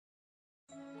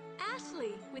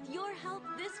Exactly. With your help,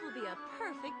 this will be a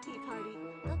perfect tea party.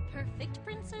 The perfect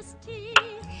princess tea.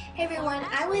 Hey everyone,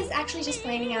 I was actually just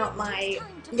planning out my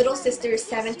little sister's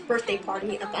 7th birthday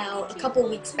party about a couple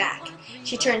weeks back.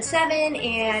 She turned 7,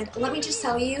 and let me just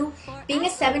tell you, being a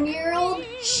 7-year-old,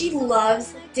 she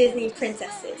loves Disney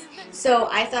princesses. So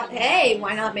I thought, hey,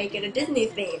 why not make it a Disney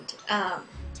themed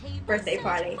birthday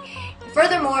party?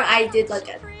 Furthermore, I did like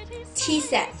a tea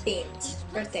set themed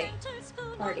birthday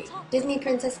party. Disney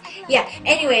princess. Yeah,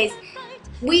 anyways,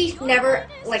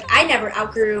 I never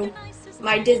outgrew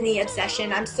my Disney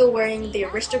obsession. I'm still wearing the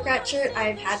aristocrat shirt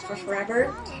I've had for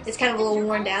forever. It's kind of a little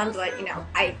worn down, but you know,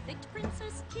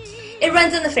 it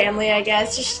runs in the family, I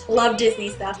guess. Just love Disney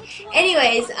stuff.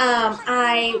 Anyways,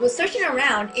 I was searching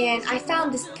around and I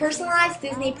found this personalized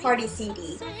Disney party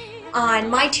CD on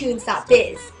MyTunez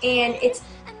biz, and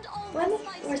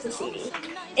where's the CD?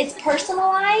 It's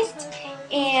personalized,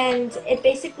 and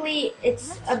it's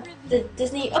the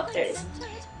Disney. Oh, there it is.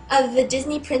 Of the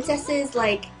Disney princesses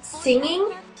like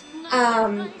singing,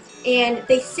 and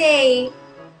they say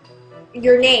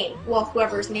your name. Well,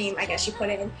 whoever's name I guess you put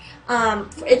in.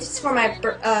 It's for my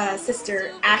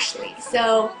sister Ashley.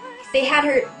 So they had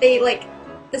her. They like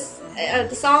this.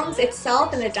 The songs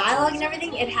itself and the dialogue and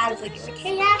everything. It has like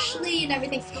hey Ashley and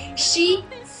everything. She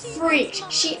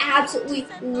freaked. She absolutely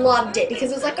loved it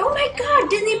because it was like, oh my god,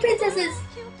 Disney princesses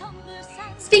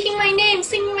speaking my name,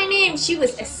 singing my name. She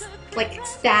was like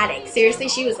ecstatic. Seriously,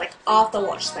 she was like off the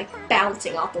wall. She's like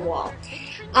bouncing off the wall.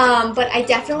 But I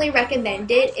definitely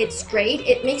recommend it. It's great.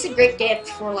 It makes a great gift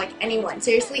for like anyone.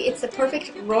 Seriously, it's the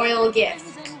perfect royal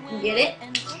gift. You get it?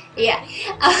 Yeah.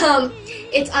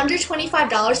 It's under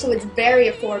 $25, so it's very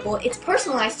affordable. It's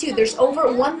personalized too. There's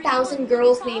over 1,000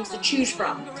 girls' names to choose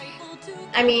from.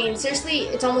 I mean, seriously,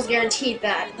 it's almost guaranteed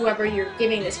that whoever you're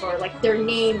giving this for, like, their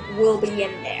name will be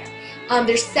in there.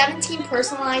 There's 17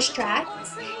 personalized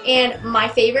tracks, and my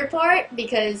favorite part,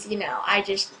 because, you know, I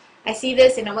see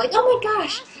this and I'm like, oh my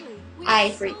gosh,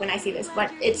 I freak when I see this,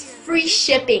 but it's free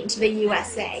shipping to the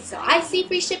USA. So I see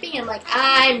free shipping and I'm like,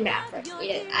 I'm not for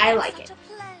it. I like it.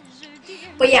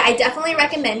 But yeah, I definitely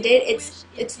recommend it.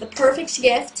 It's the perfect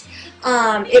gift.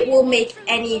 It will make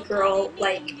any girl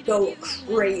like go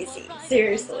crazy.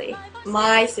 Seriously.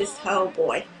 My sis, oh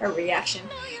boy, her reaction.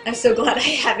 I'm so glad I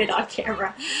have it on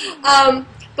camera.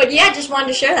 But yeah, just wanted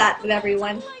to share that with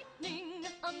everyone.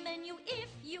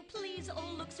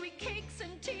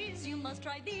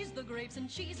 Try these, the grapes and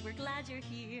cheese. We're glad you're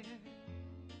here.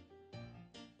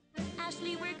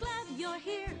 Ashley, we're glad you're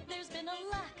here. There's been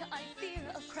a lack, I fear,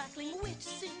 of crackling wit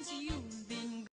since you've